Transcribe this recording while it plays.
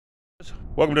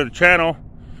Welcome to the channel.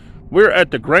 We're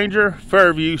at the Granger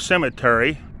Fairview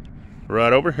Cemetery.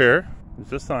 Right over here is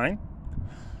the sign.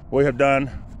 We have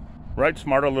done right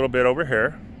smart a little bit over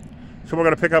here. So we're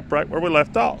going to pick up right where we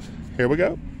left off. Here we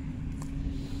go.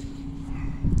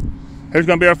 Here's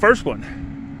going to be our first one.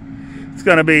 It's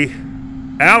going to be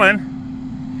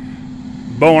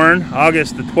Alan, born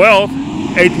August the 12th,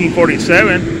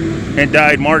 1847, and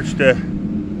died March the,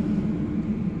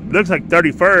 looks like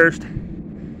 31st,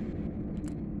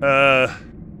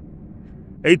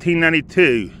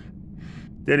 1892.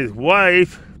 Then his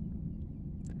wife,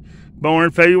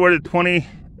 born February the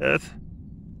 20th,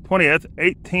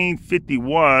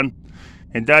 1851,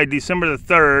 and died December the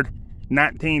 3rd,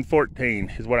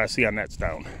 1914, is what I see on that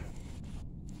stone.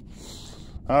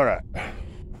 All right.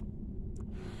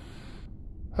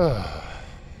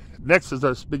 Next is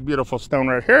this big, beautiful stone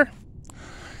right here.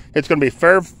 It's going to be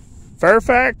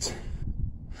Fairfax.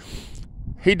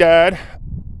 He died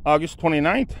August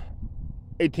 29th,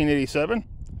 1887,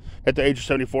 at the age of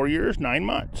 74 years, 9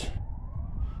 months.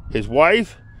 His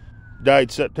wife died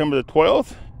September the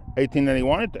 12th,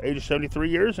 1891, at the age of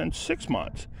 73 years and 6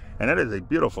 months. And that is a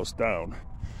beautiful stone.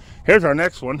 Here's our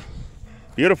next one.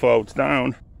 Beautiful old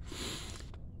stone.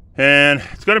 And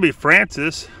it's going to be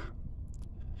Francis.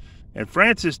 And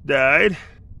Francis died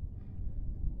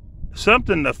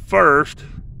something the 1st,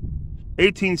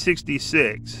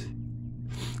 1866.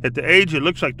 At the age, it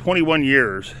looks like 21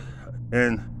 years.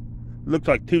 And looks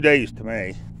like 2 days to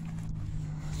me.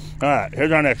 All right,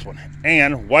 here's our next one.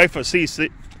 Anne, wife of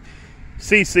C.C.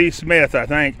 Smith, I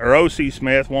think, or O.C.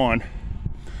 Smith, won.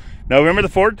 November the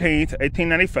 14th,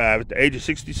 1895, at the age of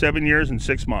 67 years and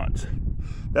 6 months.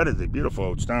 That is a beautiful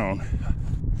old stone.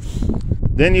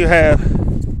 Then you have,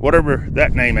 whatever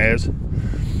that name is,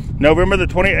 November the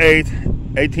 28th,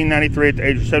 1893, at the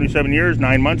age of 77 years,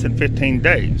 9 months, and 15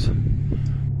 days.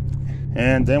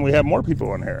 And then we have more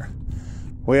people in here.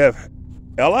 We have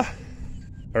Elma,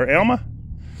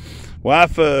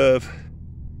 wife of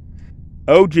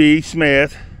O.G.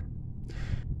 Smith,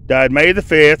 died May the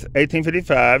 5th,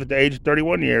 1855, at the age of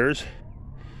 31 years.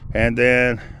 And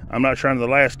then, I'm not sure on the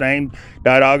last name,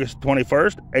 died August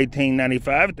 21st,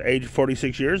 1895, at the age of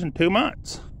 46 years and 2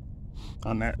 months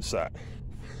on that side.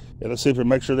 Yeah, let's see if we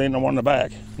make sure there ain't no one in the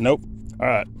back. Nope. All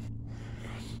right.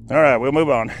 All right, we'll move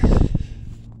on.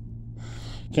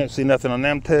 Can't see nothing on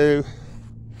them two.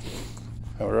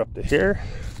 And we're up to here.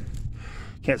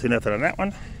 Can't see nothing on that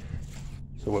one.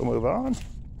 So we'll move on.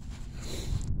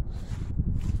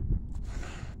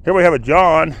 Here we have a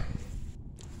John.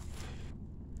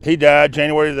 He died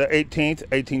January the 18th,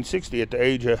 1860, at the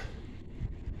age of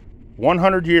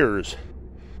 100 years.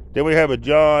 Then we have a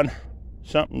John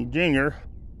something Jr.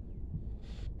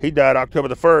 He died October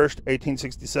the 1st,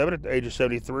 1867, at the age of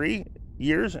 73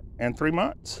 years and 3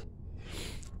 months.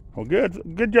 Well,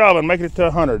 good job on making it to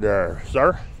 100 there,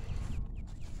 sir.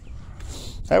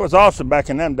 That was awesome back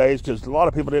in them days because a lot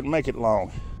of people didn't make it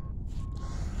long.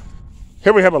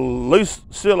 Here we have a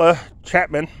Lucilla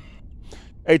Chapman,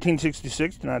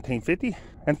 1866 to 1950,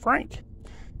 and Frank,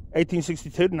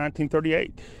 1862 to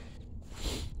 1938.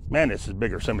 Man, this is a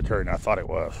bigger cemetery than I thought it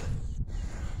was.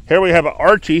 Here we have an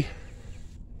Archie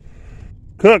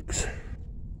Cooks,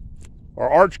 or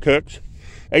Arch Cooks,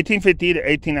 1850 to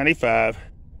 1895,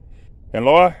 and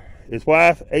Laura, his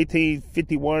wife,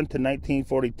 1851 to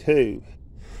 1942.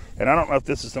 And I don't know if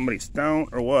this is somebody's stone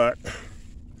or what,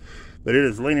 but it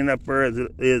is leaning up there as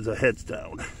it is a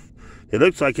headstone. It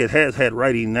looks like it has had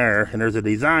writing there, and there's a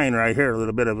design right here, a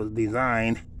little bit of a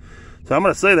design. So I'm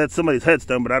going to say that's somebody's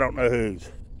headstone, but I don't know whose.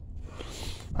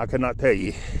 I cannot tell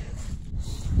you,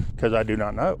 because I do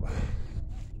not know.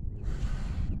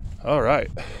 All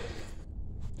right.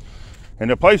 And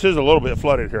the place is a little bit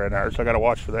flooded here and there, so I got to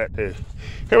watch for that too.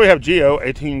 Here we have Geo,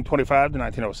 1825 to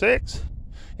 1906.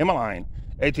 Emmeline,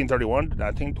 1831 to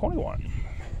 1921.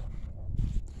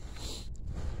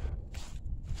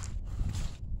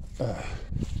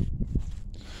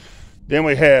 Then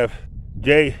we have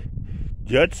J.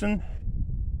 Judson,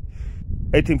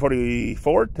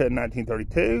 1844 to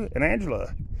 1932, and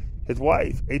Angela, his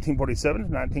wife, 1847 to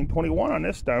 1921 on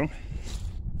this stone.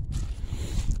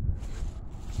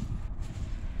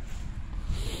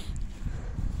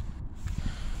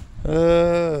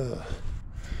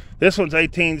 This one's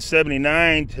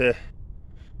 1879 to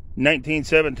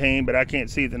 1917, but I can't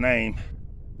see the name.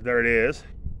 There it is.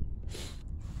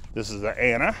 This is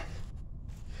Anna.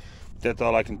 That's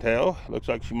all I can tell. Looks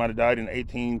like she might have died in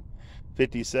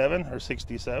 1857 or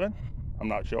 67. I'm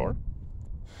not sure.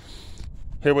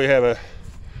 Here we have a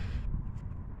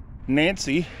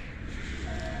Nancy,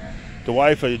 the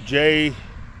wife of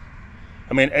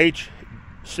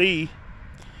H.C.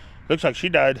 Looks like she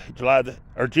died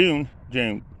June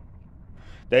the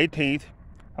 18th.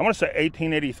 I want to say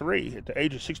 1883 at the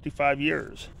age of 65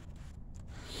 years.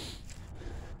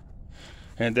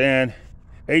 And then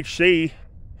HC,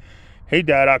 he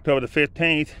died October the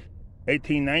 15th,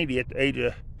 1890 at the age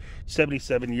of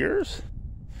 77 years.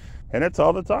 And that's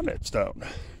all that's on that stone.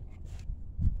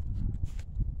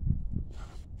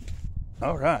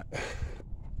 All right.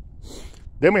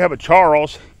 Then we have a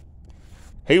Charles.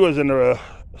 He was in the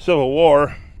Civil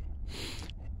War,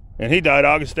 and he died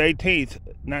August 18th,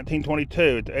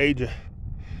 1922 at the age of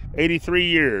 83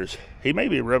 years. He may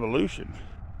be a Revolution.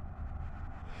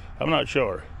 I'm not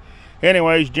sure.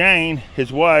 Anyways, Jane,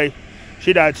 his wife,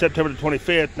 she died September the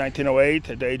 25th, 1908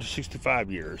 at the age of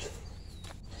 65 years.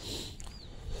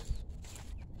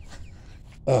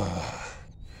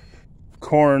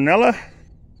 Cornella,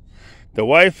 the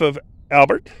wife of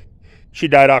Albert, she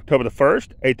died October the 1st,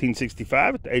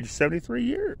 1865 at the age of 73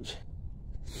 years.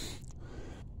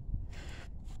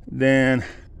 Then,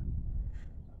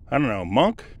 I don't know,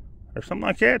 Monk or something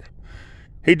like that.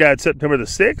 He died September the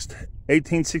 6th,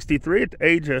 1863 at the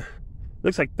age of,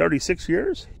 looks like 36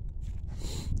 years.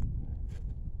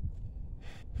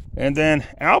 And then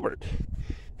Albert,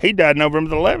 he died November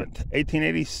the 11th,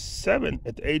 1887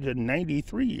 at the age of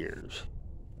 93 years.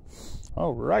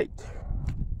 All right.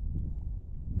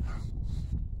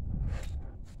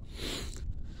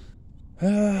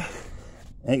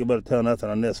 Ain't about to tell nothing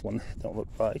on this one. Don't look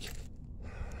like.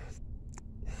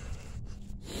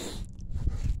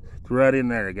 It's right in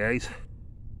there, guys.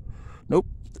 Nope.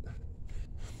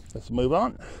 Let's move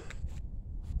on.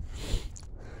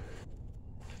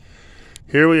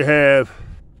 Here we have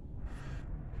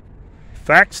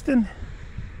Faxton,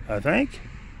 I think.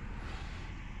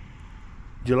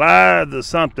 July the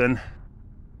something.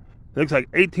 Looks like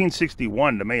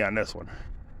 1861 to me on this one.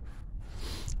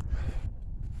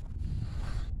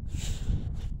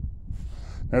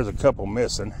 There's a couple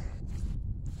missing.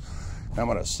 I'm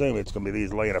going to assume it's going to be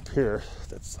these laying up here.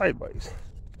 That's sideways.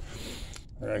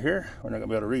 Right here. We're not going to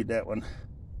be able to read that one.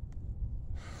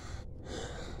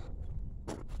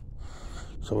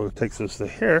 So it takes us to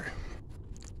here.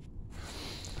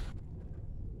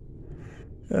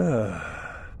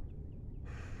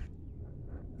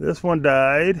 This one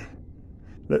died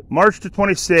March the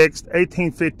 26th,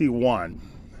 1851.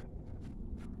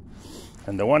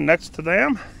 And the one next to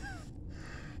them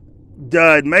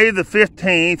died May the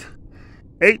 15th,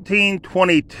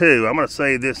 1822. I'm going to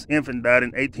say this infant died in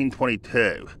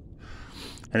 1822.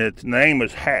 And its name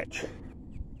was Hatch,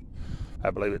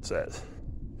 I believe it says.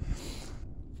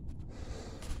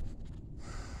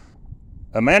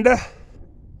 Amanda,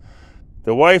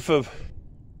 the wife of,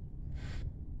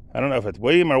 I don't know if it's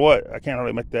William or what. I can't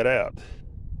really make that out.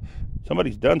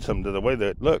 Somebody's done something to the way that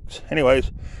it looks.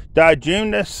 Anyways, died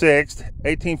June the 6th,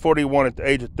 1841 at the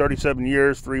age of 37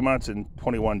 years, 3 months, and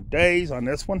 21 days on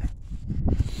this one.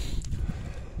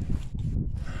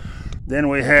 Then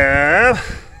we have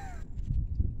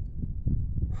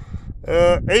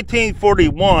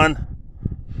 1841,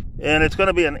 and it's going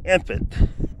to be an infant.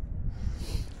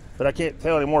 But I can't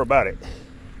tell any more about it.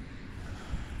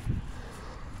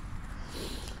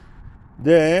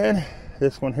 Then,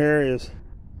 this one here is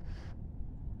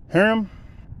Hiram,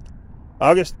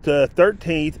 August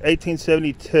 13th,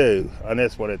 1872 on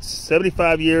this one. It's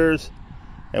 75 years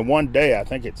and 1 day, I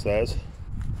think it says.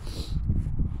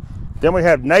 Then we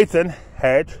have Nathan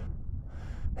Hatch.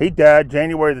 He died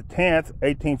January the 10th,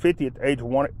 1850 at the age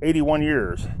of 81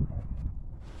 years.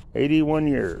 81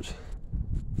 years.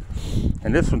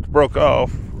 And this one's broke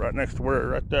off right next to where,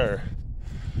 right there.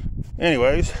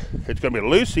 Anyways, it's going to be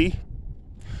Lucy.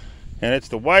 And it's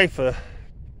the wife of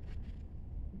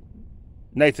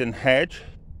Nathan Hatch.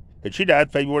 And she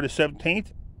died February the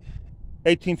 17th,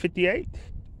 1858.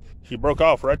 She broke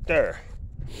off right there.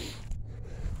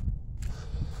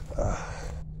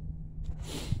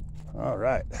 All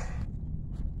right.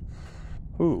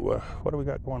 Ooh, what do we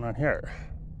got going on here?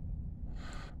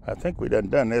 I think we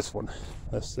done this one.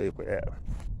 Let's see if we have.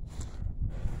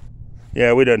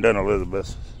 Yeah, we done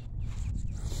Elizabeth.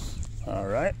 All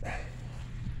right.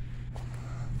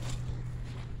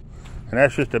 And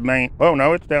that's just the main. Oh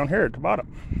no, it's down here at the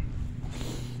bottom.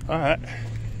 All right.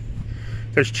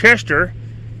 There's Chester,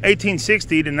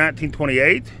 1860 to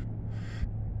 1928.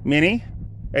 Minnie,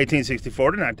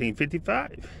 1864 to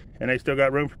 1955. And they still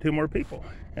got room for 2 more people.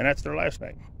 And that's their last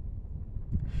name.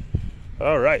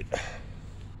 All right.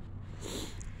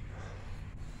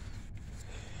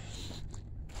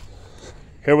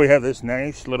 Here we have this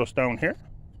nice little stone here.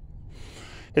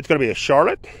 It's going to be a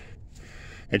Charlotte.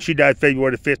 And she died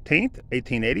February the 15th,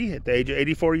 1880 at the age of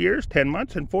 84 years, 10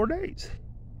 months, and 4 days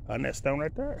on that stone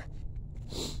right there.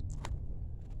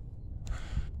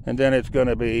 And then it's going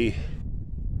to be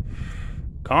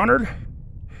Conard.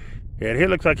 And he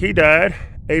looks like he died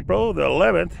April the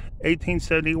 11th,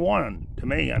 1871 to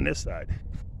me on this side.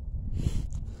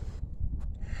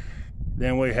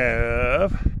 Then we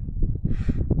have,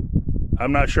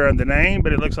 I'm not sure on the name,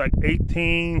 but it looks like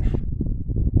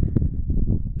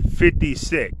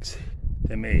 1856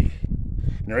 to me.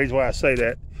 And the reason why I say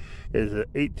that is the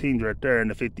 18's right there and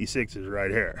the 56 is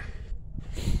right here.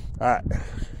 All right.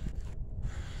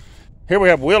 Here we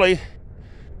have Willie.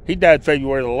 He died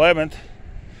February 11th,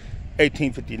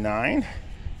 1859.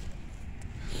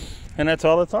 And that's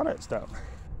all that's on that stone.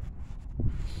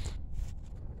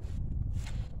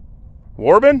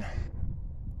 Warbin,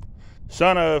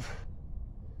 son of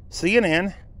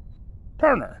CNN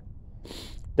Turner,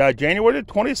 died January the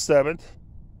 27th,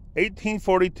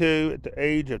 1842 at the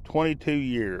age of 22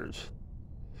 years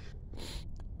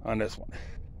on this one.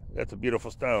 That's a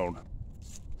beautiful stone.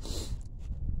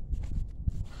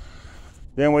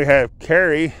 Then we have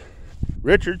Carrie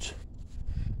Richards,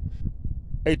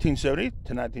 1870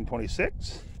 to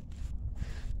 1926,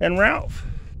 and Ralph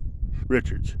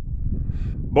Richards,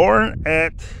 born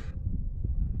at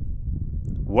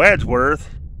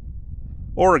Wadsworth,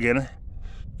 Oregon,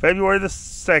 February the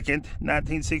 2nd,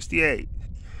 1968,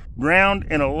 drowned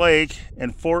in a lake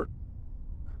in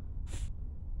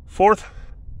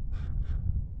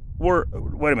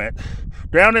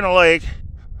drowned in a lake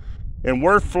in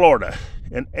Worth, Florida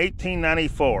in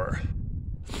 1894.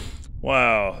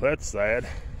 Wow, that's sad.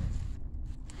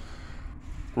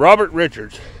 Robert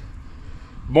Richards,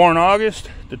 born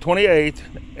August the 28th,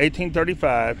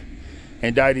 1835,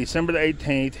 and died December the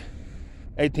 18th,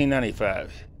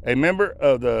 1895. A member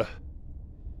of the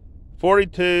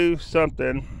 42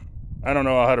 something, I don't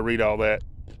know how to read all that.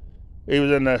 He was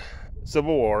in the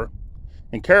Civil War.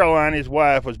 And Caroline, his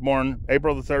wife, was born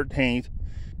April the 13th,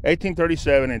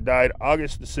 1837, and died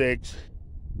August the 6th,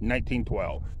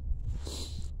 1912.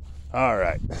 All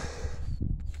right.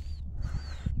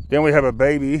 Then we have a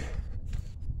baby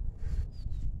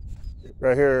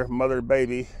right here, mother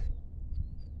baby.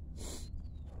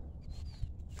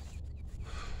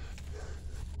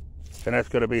 And that's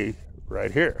going to be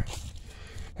right here.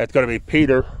 That's going to be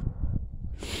Peter,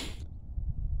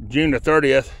 June the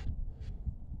 30th,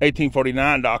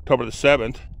 1849 to October the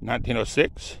 7th,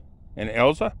 1906. And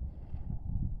Elsa,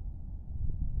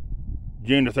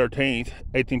 June the 13th,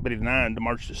 1859 to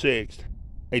March the 6th,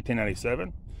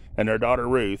 1897. And their daughter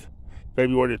Ruth,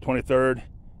 February the 23rd,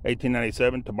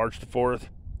 1897 to March the 4th,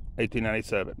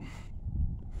 1897.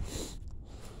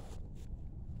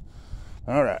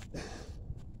 All right.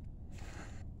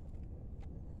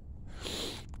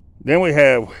 Then we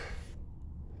have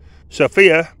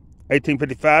Sophia,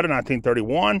 1855 to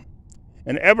 1931,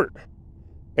 and Everett,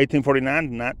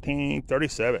 1849 to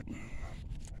 1937.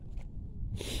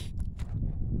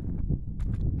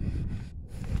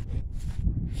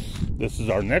 This is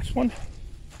our next one.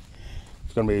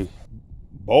 It's going to be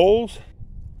Bowles.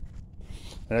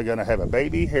 And they're going to have a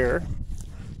baby here.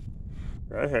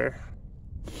 Right here.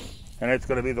 And it's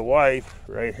going to be the wife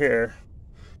right here.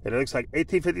 And it looks like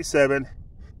 1857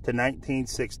 to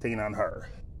 1916 on her.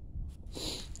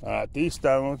 These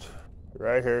stones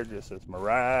right here just says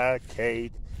Mariah,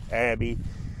 Kate, Abby,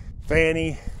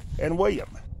 Fanny, and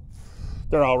William.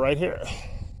 They're all right here.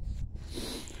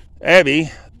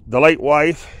 Abby, the late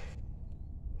wife,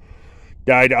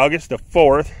 died August the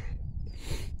 4th,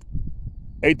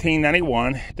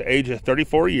 1891, at the age of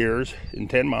 34 years and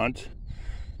 10 months.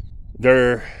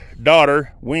 Their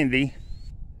daughter, Wendy,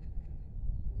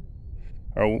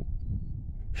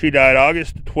 she died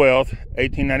August 12th,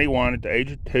 1891, at the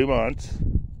age of 2 months.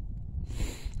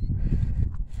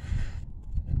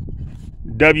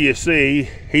 W.C.,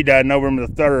 he died November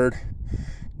the 3rd,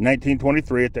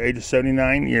 1923, at the age of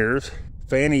 79 years.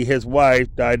 Fanny, his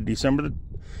wife, died December the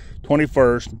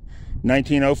 21st,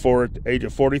 1904, at the age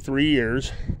of 43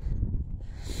 years.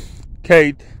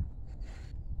 Kate,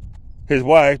 his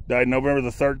wife, died November the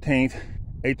 13th,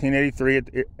 1883, at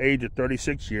the age of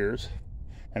 36 years.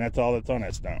 And that's all that's on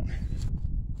that stone.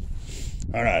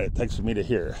 All right, it takes me to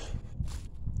here.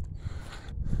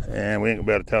 And we ain't gonna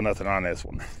be able to tell nothing on this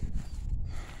one.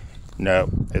 No,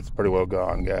 it's pretty well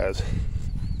gone, guys.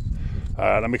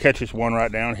 Let me catch this one right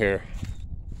down here.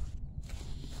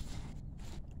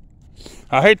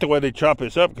 I hate the way they chop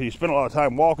this up because you spend a lot of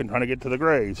time walking trying to get to the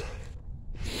graves.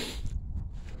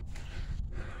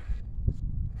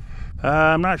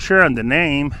 I'm not sure on the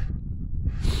name,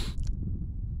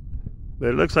 but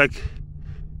it looks like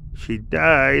she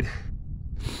died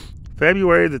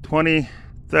February the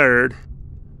 23rd,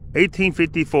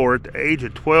 1854 at the age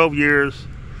of 12 years,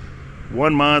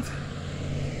 1 month,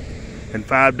 and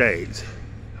 5 days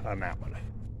on that one.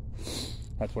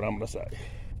 That's what I'm going to say.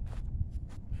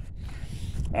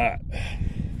 All right.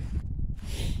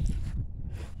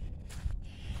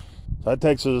 So that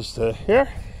takes us to here.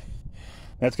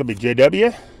 That's going to be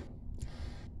JW.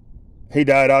 He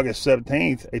died August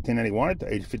 17th, 1891 at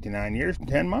the age of 59 years and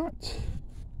 10 months.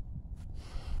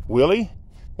 Willie,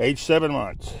 age 7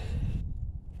 months.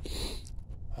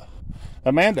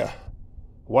 Amanda,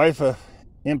 wife of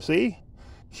MC.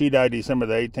 She died December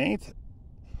the 18th,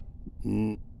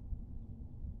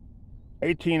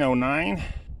 1809,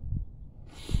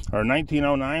 or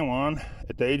 1909 one,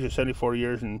 at the age of 74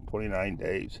 years and 29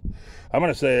 days. I'm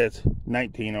going to say it's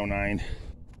 1909.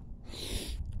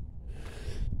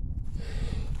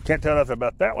 Can't tell nothing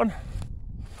about that one.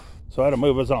 So I had to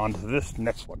move us on to this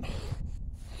next one.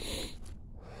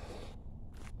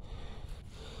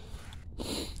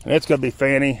 And it's going to be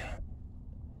Fanny.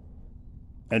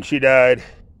 And she died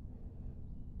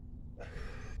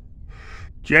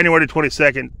January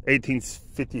 22nd,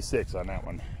 1856 on that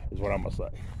one, is what I'm going to say.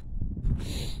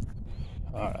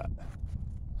 Alright.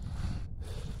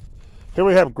 Here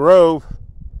we have Grove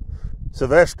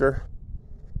Sylvester,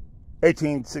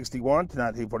 1861 to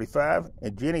 1945,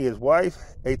 and Jenny, his wife,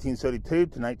 1872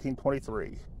 to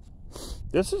 1923.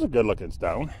 This is a good looking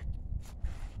stone.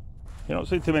 You don't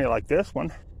see too many like this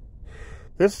one.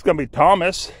 This is going to be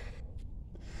Thomas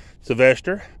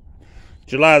Sylvester,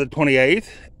 July the 28th,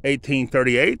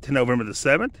 1838 to November the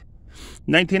 7th,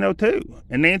 1902.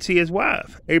 And Nancy, his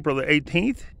wife, April the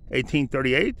 18th,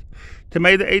 1838 to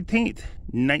May the 18th,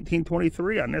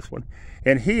 1923 on this one.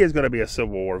 And he is going to be a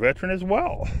Civil War veteran as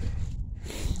well.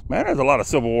 Man, there's a lot of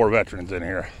Civil War veterans in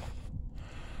here.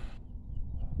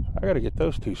 I got to get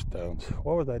those two stones.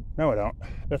 What was that? No, I don't.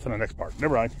 That's in the next part.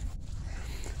 Never mind.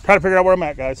 Trying to figure out where I'm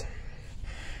at, guys.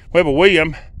 We have a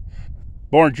William,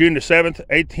 born June the 7th,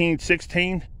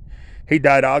 1816. He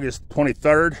died August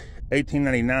 23rd,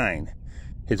 1899.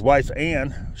 His wife,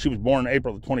 Anne, she was born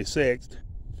April the 26th,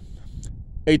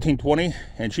 1820,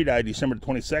 and she died December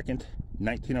 22nd,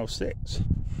 1906.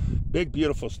 Big,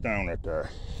 beautiful stone right there.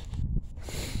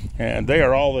 And they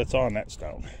are all that's on that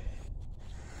stone.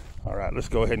 All right, let's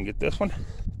go ahead and get this one.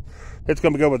 It's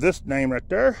going to go with this name right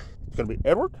there. It's going to be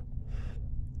Edward,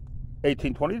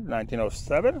 1820 to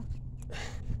 1907.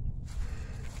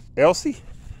 Elsie,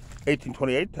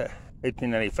 1828 to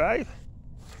 1895.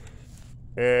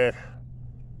 And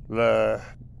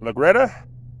LaGreta,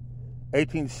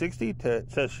 1860 to,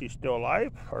 it says she's still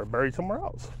alive or buried somewhere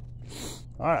else.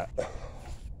 All right.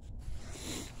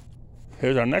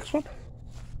 Here's our next one.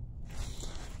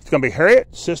 It's going to be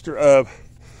Harriet, sister of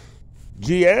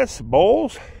G.S.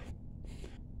 Bowles,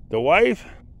 the wife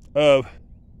of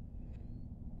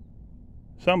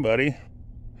somebody,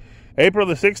 April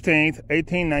the 16th,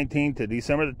 1819 to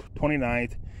December the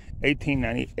 29th,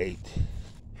 1898.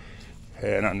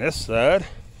 And on this side,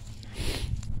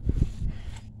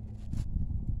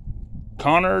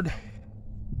 Conard,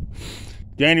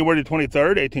 January the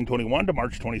 23rd, 1821 to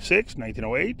March 26th,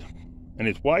 1908. And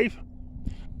his wife,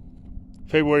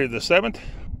 February the 7th,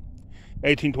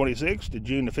 1826 to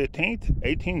June the 15th,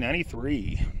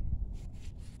 1893.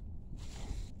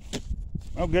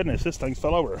 Oh goodness, this thing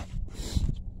fell over.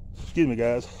 Excuse me,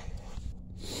 guys.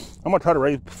 I'm gonna try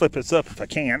to flip this up if I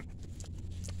can.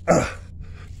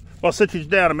 I'll sit you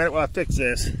down a minute while I fix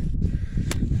this.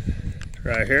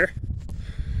 Right here.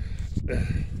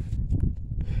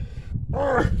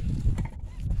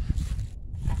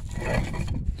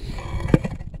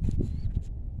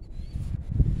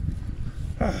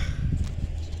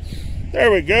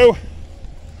 There we go.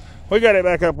 We got it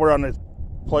back up where on this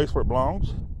place where it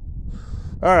belongs.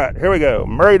 All right, here we go.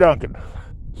 Murray Duncan,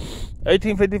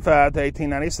 1855 to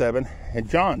 1897, and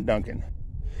John Duncan,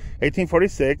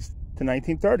 1846 to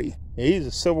 1930. He's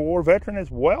a Civil War veteran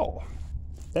as well.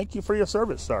 Thank you for your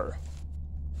service, sir.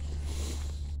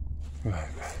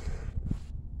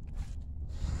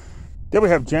 Then we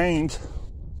have James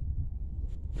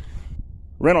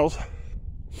Reynolds,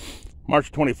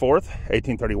 March 24th,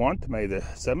 1831 to May the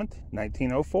 7th,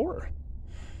 1904.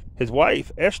 His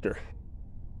wife, Esther,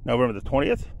 November the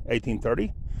 20th,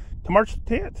 1830 to March the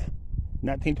 10th,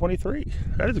 1923.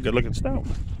 That is a good looking stone.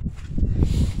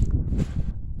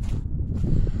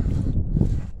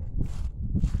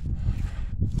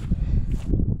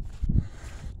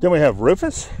 Then we have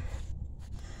Rufus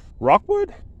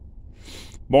Rockwood,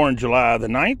 born July the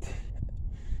 9th,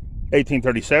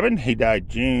 1837. He died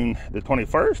June the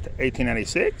 21st,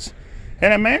 1896.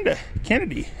 And Amanda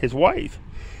Kennedy, his wife,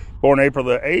 born April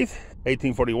the 8th,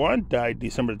 1841, died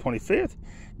December the 25th,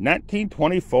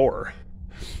 1924.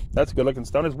 That's a good looking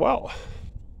stone as well.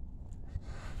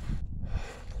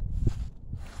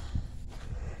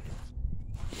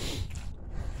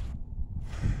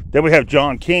 Then we have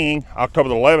John King, October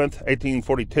the 11th,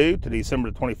 1842 to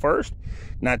December the 21st,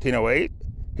 1908.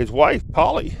 His wife,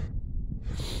 Polly,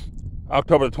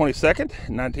 October the 22nd,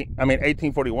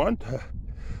 1841 to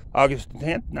August the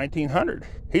 10th, 1900.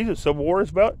 He's a Civil War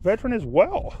veteran as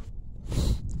well.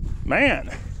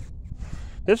 Man,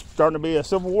 this is starting to be a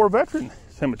Civil War veteran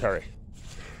cemetery.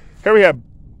 Here we have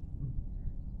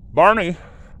Barney.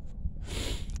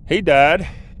 He died,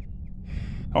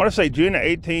 I want to say June the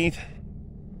 18th,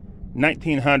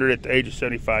 1900 at the age of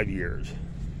 75 years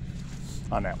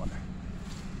on that one.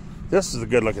 This is a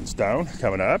good looking stone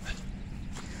coming up.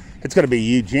 It's going to be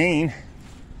Eugene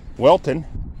Welton,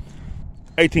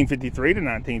 1853 to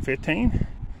 1915,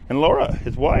 and Laura,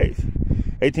 his wife,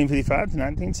 1855 to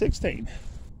 1916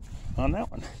 on that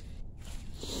one.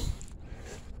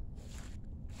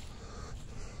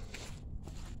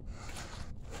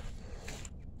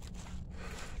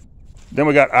 Then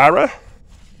we got Ira,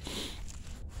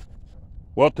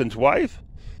 Welton's wife,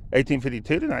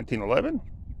 1852 to 1911,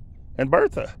 and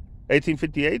Bertha,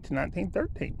 1858 to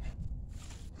 1913.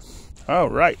 All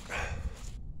right.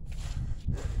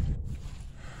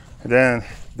 And then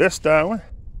this stone,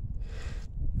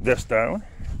 that stone,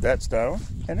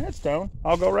 and that stone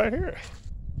all go right here.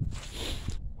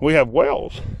 We have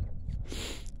Wells,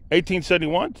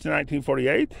 1871 to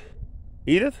 1948,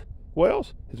 Edith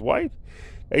Wells, his wife,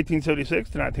 1876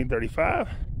 to 1935.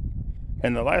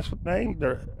 And the last name,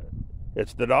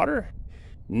 it's the daughter,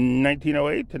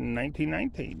 1908 to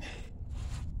 1919.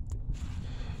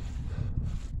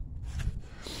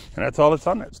 And that's all that's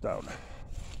on that stone.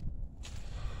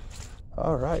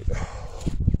 All right.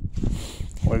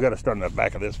 We've got to start on the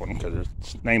back of this one because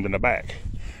it's named in the back.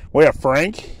 We have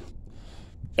Frank,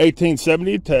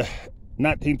 1870 to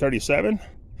 1937.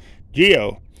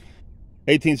 Geo,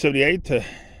 1878 to,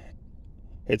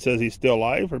 it says he's still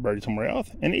alive or buried somewhere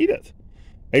else. And Edith,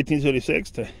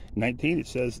 1876 to 19, it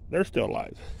says they're still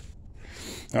alive.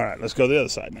 All right, let's go to the other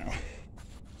side now.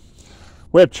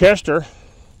 We have Chester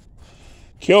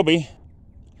Kilby,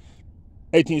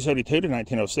 1872 to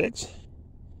 1906.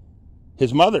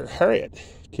 His mother, Harriet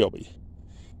Kilby,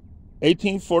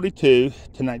 1842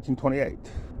 to 1928.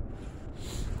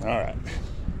 All right.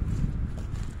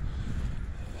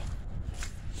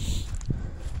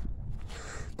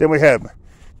 Then we have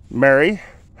Mary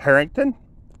Harrington,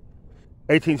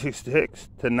 1866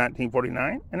 to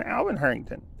 1949, and Alvin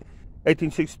Harrington,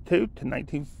 1862 to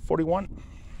 1941.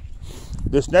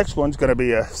 This next one's going to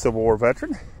be a Civil War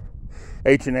veteran,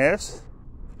 H&S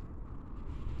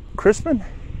Crispin,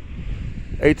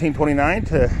 1829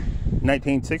 to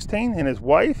 1916, and his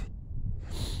wife,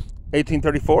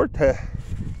 1834 to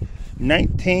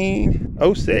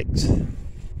 1906.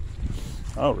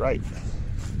 All right.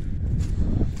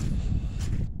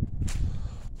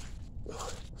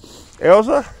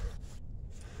 Elza,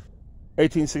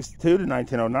 1862 to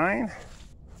 1909.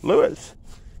 Lewis,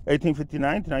 1859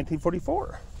 to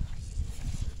 1944.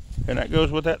 And that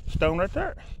goes with that stone right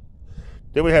there.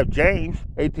 Then we have James,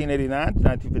 1889 to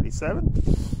 1957.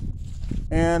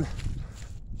 And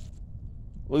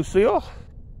Lucille,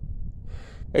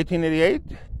 1888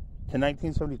 to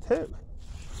 1972.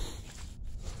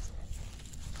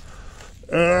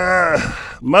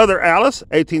 Mother Alice,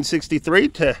 1863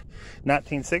 to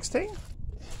 1916.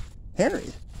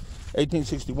 Henry,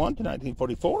 1861 to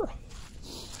 1944.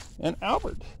 And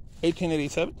Albert,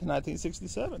 1887 to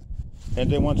 1967. And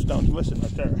then one stone's missing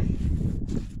right there.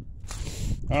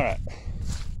 All right.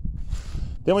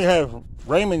 Then we have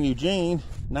Raymond Eugene,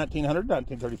 1900 to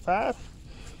 1935.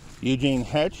 Eugene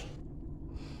Hatch,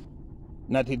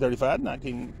 1935 to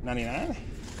 1999.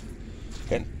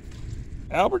 And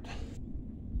Allard,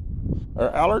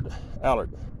 or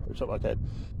something like that,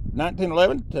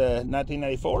 1911 to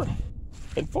 1994.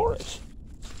 And Forrest,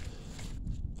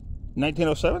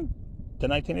 1907 to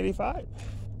 1985.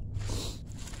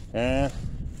 And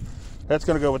that's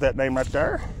going to go with that name right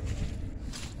there.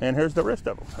 And here's the rest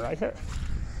of them right here.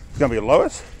 It's going to be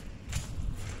Lois,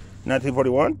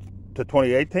 1941 to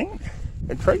 2018.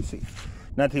 And Tracy,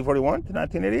 1941 to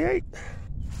 1988.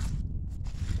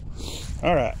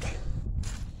 All right.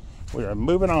 We are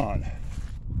moving on.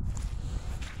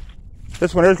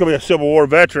 This one here is going to be a Civil War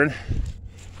veteran. I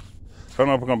don't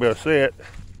know if we're going to be able to see it.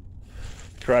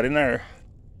 It's right in there.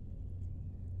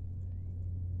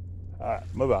 All right,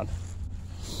 move on.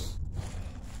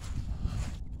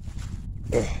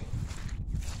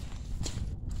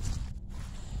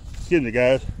 Excuse me,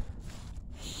 guys.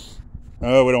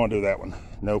 Oh, we don't want to do that one.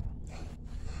 Nope.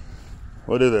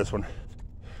 We'll do this one.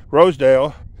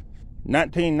 Rosedale,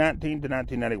 1919 to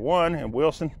 1991, and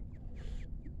Wilson,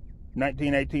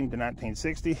 1918 to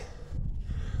 1960.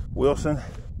 Wilson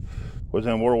was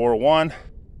in World War I,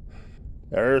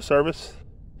 air service,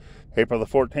 April the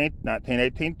 14th,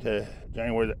 1918 to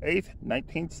January the 8th,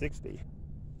 1960.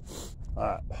 All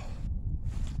right.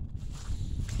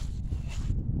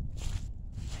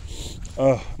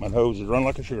 Oh, my nose is running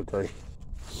like a sugar tree.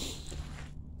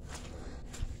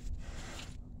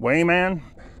 Wayman,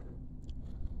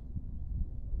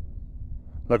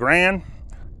 Legrand,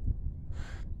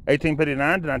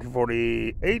 1859 to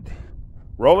 1948.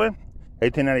 Roland,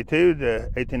 1892 to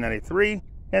 1893.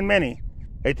 And Minnie,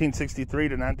 1863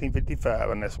 to 1955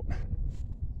 on this one.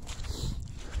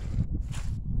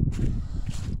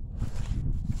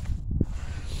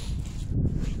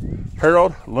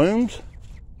 Harold Looms,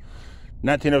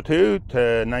 1902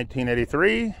 to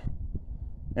 1983.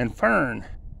 And Fern,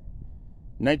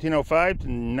 1905 to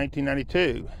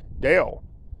 1992. Dale,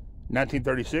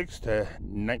 1936 to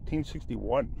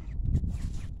 1961.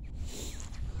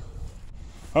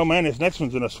 Oh man, this next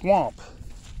one's in a swamp.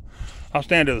 I'll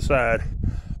stand to the side.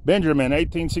 Benjamin,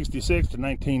 1866 to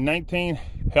 1919.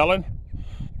 Helen,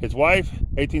 his wife,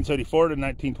 1874 to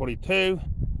 1922.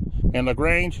 And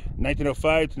LaGrange,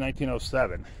 1905 to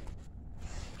 1907.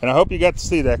 And I hope you got to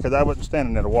see that because I wasn't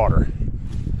standing in the water.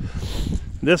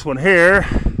 This one here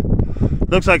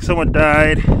looks like someone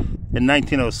died in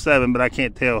 1907, but I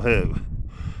can't tell who.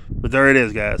 But there it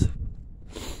is, guys.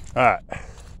 All right.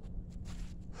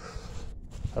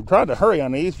 I'm trying to hurry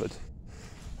on these, but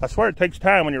I swear it takes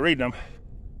time when you're reading them.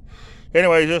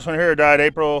 Anyways, this one here died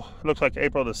April, looks like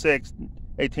April the 6th,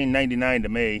 1899 to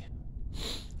me.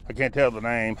 I can't tell the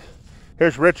name.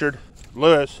 Here's Richard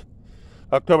Lewis,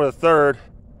 October the 3rd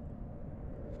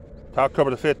to October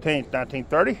the 15th,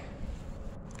 1930.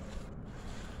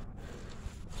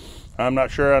 I'm not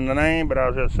sure on the name, but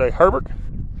I'll just say Herbert,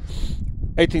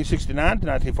 1869 to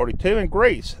 1942, and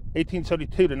Grace,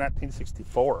 1872 to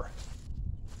 1964.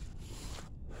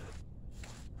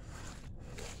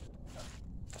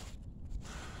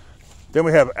 Then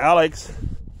we have Alex,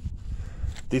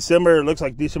 December, it looks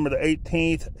like December the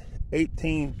 18th,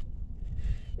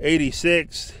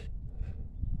 1886,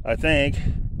 I think,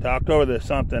 to October the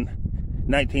something,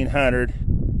 1900.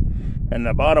 And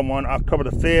the bottom one, October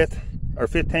the 5th, or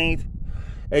 15th,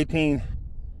 I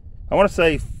want to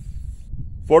say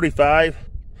 45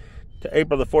 to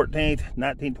April the 14th,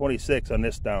 1926 on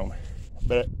this stone.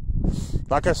 But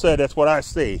like I said, that's what I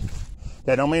see.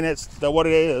 That don't mean that's what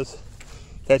it is.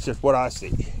 That's just what I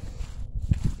see.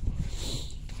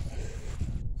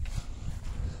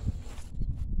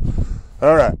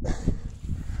 All right.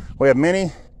 We have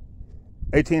Minnie,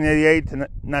 1888 to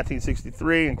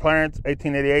 1963, and Clarence,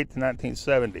 1888 to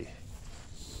 1970.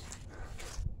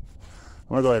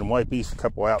 I'm gonna go ahead and wipe these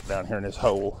couple out down here in this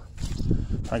hole.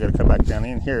 I gotta come back down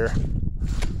in here.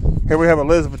 Here we have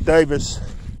Elizabeth Davis,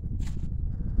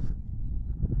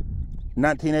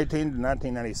 1918 to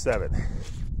 1997.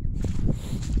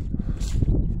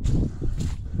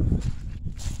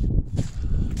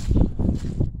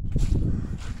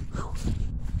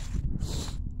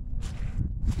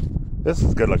 This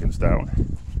is a good looking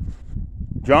stone.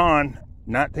 John,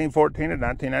 1914 to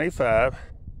 1995.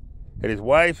 And his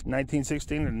wife,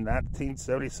 1916 to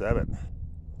 1977.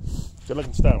 Good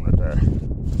looking stone right there.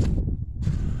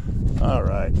 All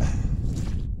right.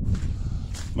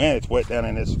 Man, it's wet down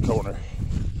in this corner.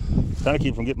 Trying to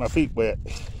keep from getting my feet wet.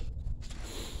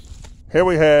 Here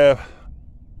we have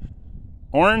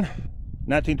Orrin,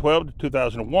 1912 to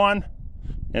 2001.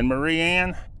 And Marie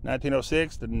Ann,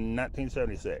 1906 to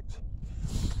 1976.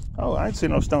 Oh, I ain't seen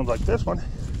no stones like this one.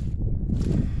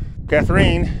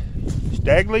 Catherine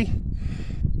Stagley,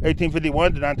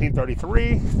 1851 to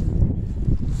 1933.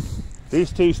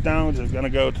 These two stones are going to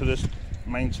go to this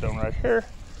main stone right here.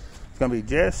 It's going to be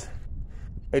Jess,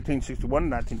 1861 to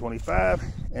 1925,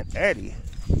 and Addie,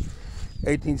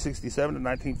 1867 to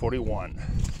 1941.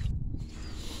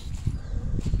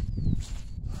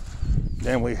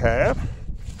 Then we have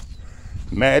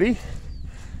Maddie,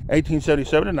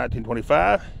 1877 to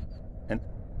 1925, and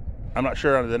I'm not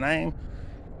sure of the name,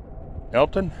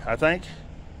 Elton, I think,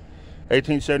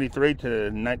 1873 to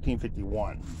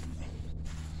 1951.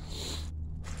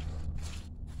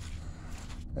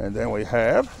 And then we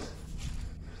have,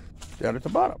 down at the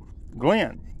bottom,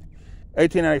 Glenn,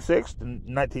 1896 to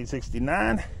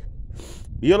 1969,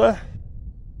 Beulah,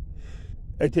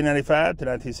 1895 to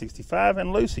 1965,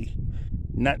 and Lucy,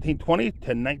 1920 to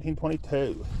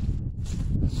 1922.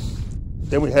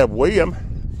 Then we have William,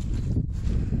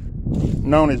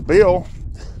 known as Bill,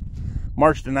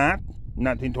 March the 9th,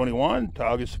 1921 to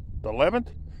August 11th,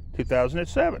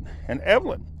 2007. And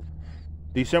Evelyn,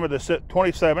 December the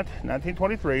 27th,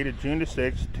 1923 to June the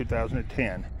 6th,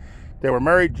 2010. They were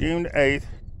married June 8th,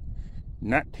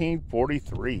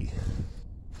 1943.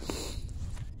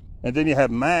 And then you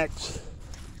have Max.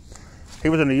 He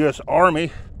was in the U.S.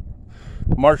 Army,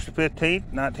 March the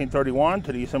 15th, 1931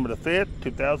 to December the 5th,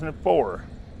 2004.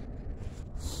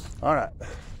 All right.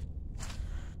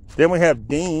 Then we have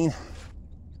Dean,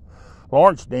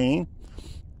 Lawrence Dean,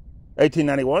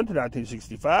 1891 to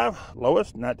 1965.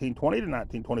 Lois, 1920 to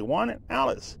 1921. And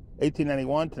Alice,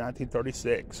 1891 to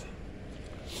 1936.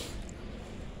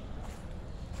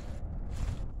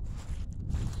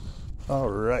 All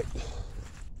right.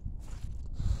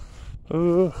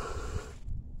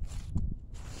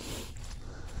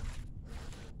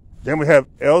 Then we have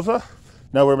Elsa,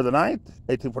 November the 9th,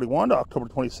 1841 to October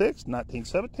 26th,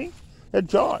 1917. And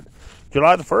John,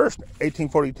 July the 1st,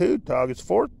 1842 to August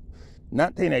 4th,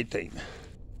 1918.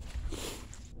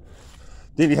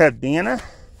 Then you have Deanna,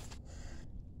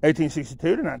 1862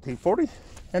 to 1940.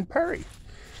 And Perry,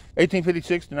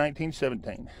 1856 to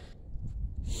 1917.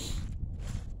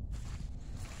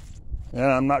 And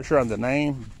I'm not sure on the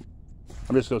name.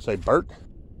 I'm just going to say Bert,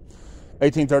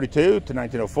 1832 to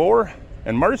 1904.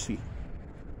 And Mercy,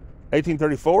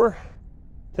 1834 to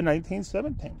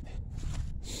 1917.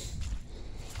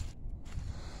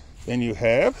 Then you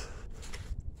have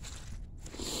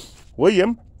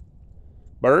William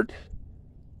Burt,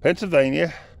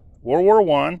 Pennsylvania, World War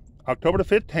I, October the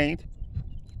 15th,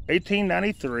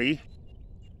 1893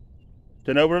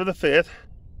 to November the 5th,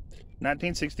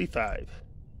 1965.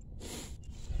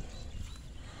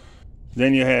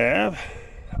 Then you have,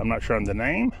 I'm not sure on the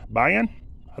name, Bayan,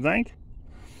 I think,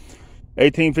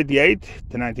 1858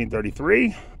 to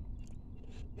 1933.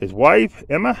 His wife,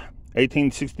 Emma,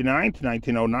 1869 to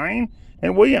 1909.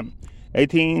 And William,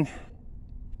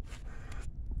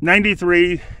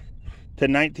 1893 to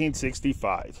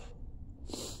 1965.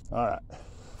 All right.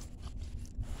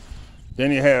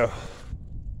 Then you have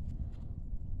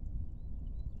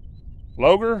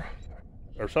Loger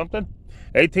or something,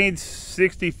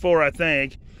 1864, I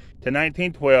think, to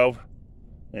 1912.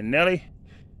 And Nellie,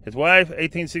 his wife,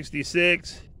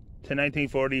 1866 to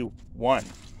 1941.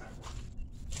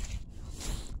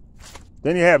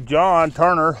 Then you have John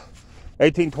Turner,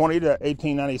 1820 to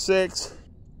 1896.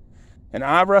 And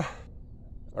Iva,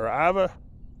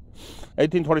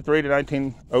 1823 to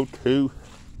 1902.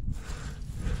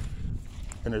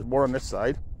 And there's more on this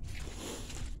side.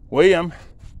 William,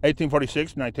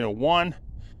 1846 to 1901.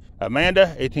 Amanda,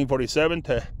 1847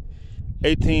 to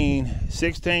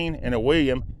 1816. And a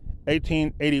William,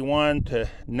 1881 to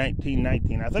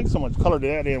 1919. I think someone's colored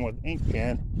that in with ink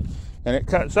pen, and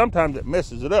it sometimes it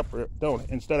messes it up. Don't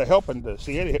it? Instead of helping to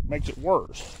see it, it makes it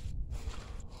worse.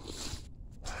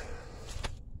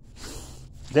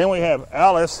 Then we have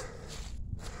Alice,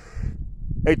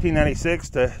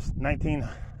 1896 to 19,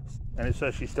 and it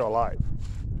says she's still alive.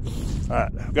 All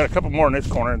right, I've got a couple more in this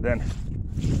corner, and then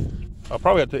I'll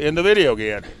probably have to end the video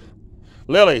again.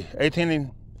 Lily,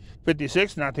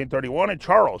 1856 to 1931, and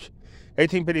Charles,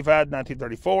 1855 to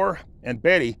 1934, and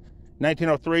Betty,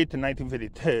 1903 to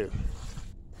 1952.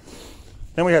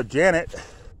 Then we have Janet,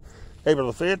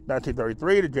 April the 5th,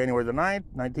 1933 to January the 9th,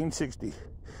 1960.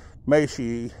 May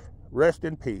she rest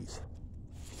in peace.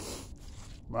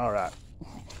 All right.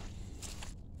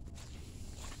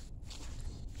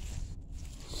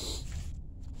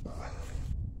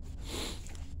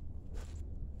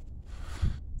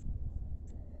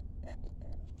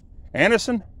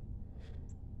 Anderson,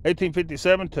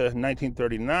 1857 to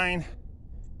 1939.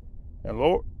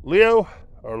 And Leo,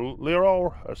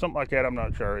 or something like that, I'm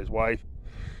not sure, his wife,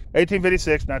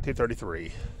 1856,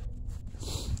 1933.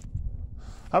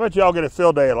 I bet y'all get a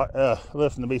field day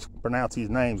listening to me pronounce these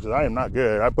names, because I am not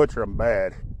good. I butcher them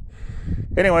bad.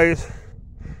 Anyways,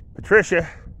 Patricia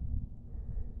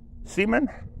Seaman,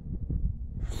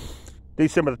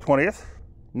 December the 20th,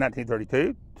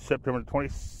 1932, September the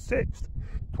 26th,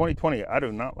 2020. I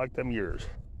do not like them years.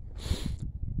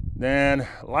 Then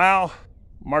Lau,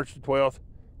 March the 12th,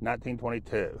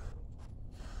 1922.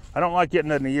 I don't like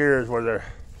getting in the years where they're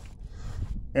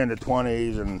in the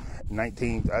 20s and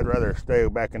 19th. I'd rather stay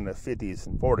back in the 50s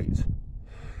and 40s.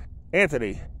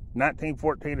 Anthony,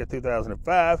 1914 to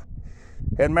 2005.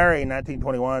 And Mary,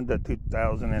 1921 to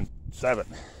 2007.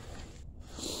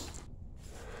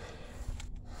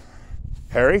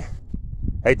 Harry,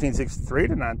 1863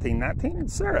 to 1919.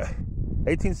 And Sarah,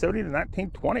 1870 to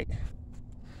 1920.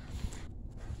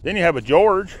 Then you have a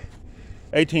George,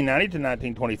 1890 to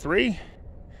 1923.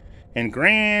 And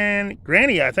Granny,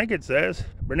 I think it says,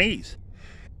 Bernice,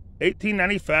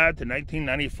 1895 to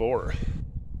 1994.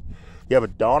 You have a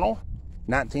Donald,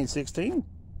 1916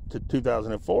 to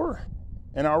 2004,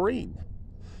 and Irene,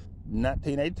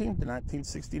 1918 to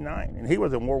 1969. And he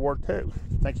was in World War II.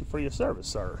 Thank you for your service,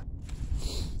 sir.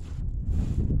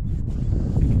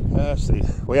 Let's see.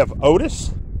 We have Otis,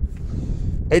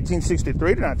 1863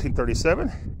 to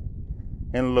 1937,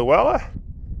 and Luella,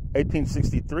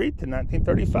 1863 to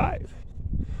 1935.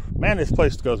 Man, this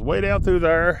place goes way down through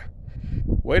there,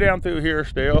 way down through here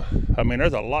still. I mean,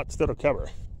 there's a lot still to cover.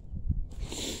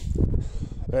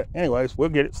 But anyways, we'll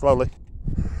get it slowly.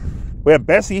 We have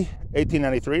Bessie,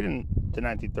 1893 to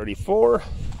 1934.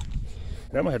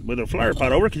 And I'm going to move the flower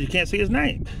pot over because you can't see his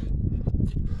name.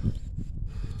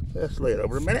 Let's lay it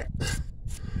over a minute.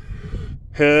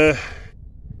 I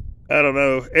don't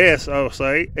know. S, I'll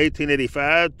say,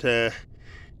 1885 to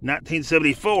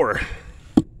 1974.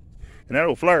 And that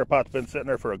old flower pot's been sitting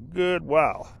there for a good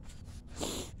while.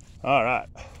 All right.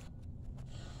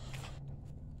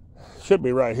 Should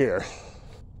be right here.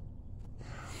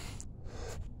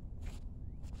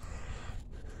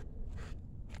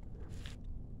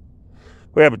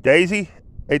 We have a Daisy,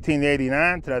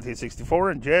 1889 to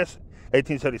 1964, and Jess,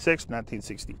 1876 to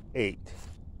 1968.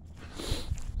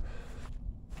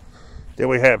 Then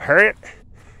we have Harriet,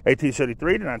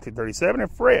 1873 to 1937,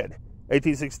 and Fred,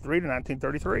 1863 to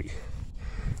 1933.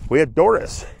 We have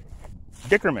Doris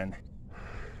Dickerman,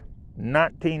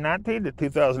 1919 to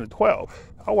 2012.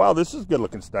 Oh, wow, this is a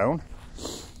good-looking stone.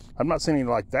 I've not seen anything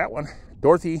like that one.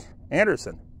 Dorothy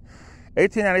Anderson,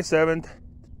 1897 to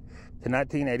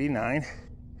 1989.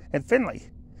 And Finley,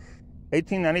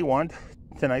 1891 to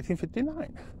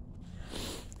 1959.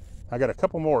 I got a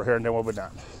couple more here and then we'll be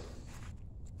done.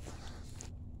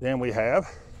 Then we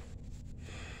have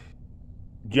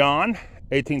John,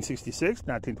 1866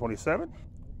 to 1927.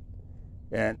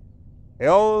 And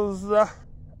Elza,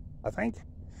 I think,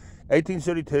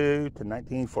 1832 to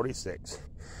 1946.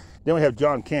 Then we have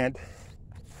John Kent,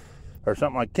 or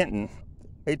something like Kenton,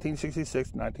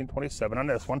 1866 to 1927 on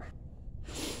this one.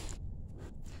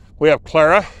 We have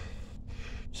Clara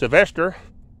Sylvester,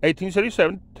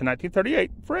 1877 to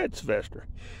 1938. Fred Sylvester,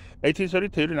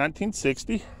 1872 to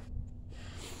 1960.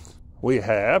 We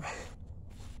have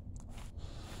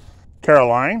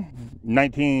Caroline,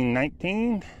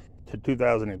 1919 to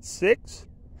 2006.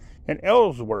 And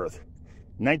Ellsworth,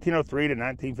 1903 to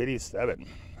 1957.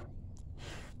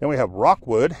 Then we have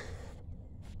Rockwood.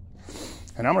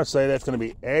 And I'm going to say that's going to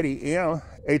be Eddie M,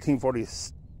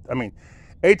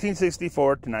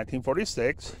 1864 to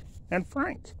 1946, and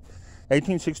Frank,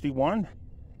 1861 to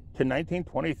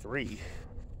 1923.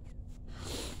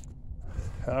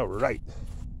 All right.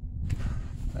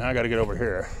 Now I got to get over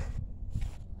here.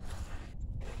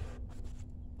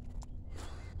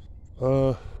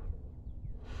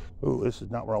 Ooh, this is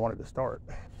not where I wanted to start.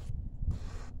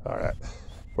 All right.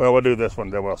 Well, we'll do this one,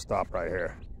 then we'll stop right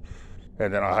here.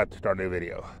 And then I'll have to start a new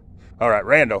video. All right,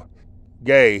 Randall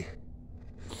Gay,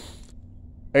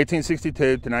 1862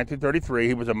 to 1933,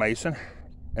 he was a Mason.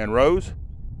 And Rose,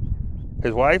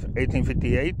 his wife,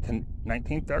 1858 to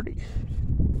 1930.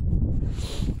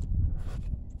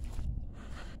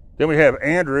 Then we have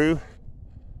Andrew,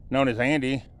 known as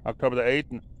Andy, October the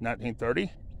 8th,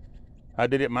 1930. I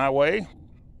Did It My Way.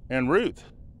 And Ruth,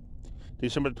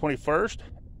 December the 21st,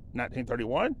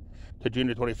 1931 to June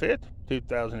the 25th,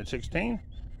 2016.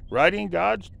 Riding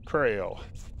God's Trail.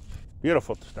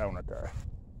 Beautiful stone right there.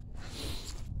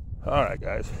 All right,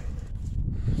 guys.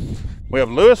 We have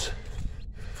Lewis,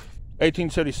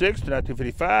 1876 to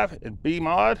 1955, and B.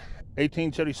 Maud,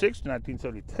 1876 to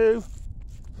 1972.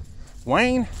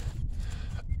 Wayne,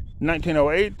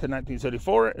 1908 to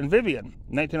 1974, and Vivian,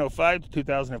 1905 to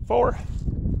 2004.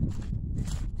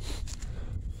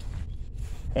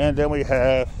 And then we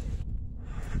have,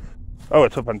 oh,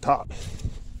 it's up on top.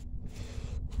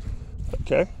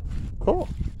 Okay, cool.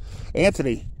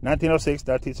 Anthony, 1906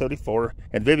 to 1974,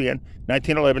 and Vivian,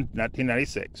 1911 to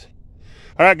 1996.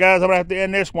 All right, guys, I'm going to have to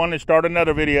end this one and start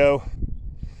another video.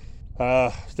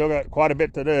 Still got quite a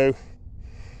bit to do,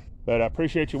 but I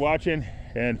appreciate you watching,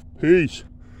 and peace.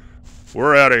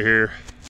 We're out of here.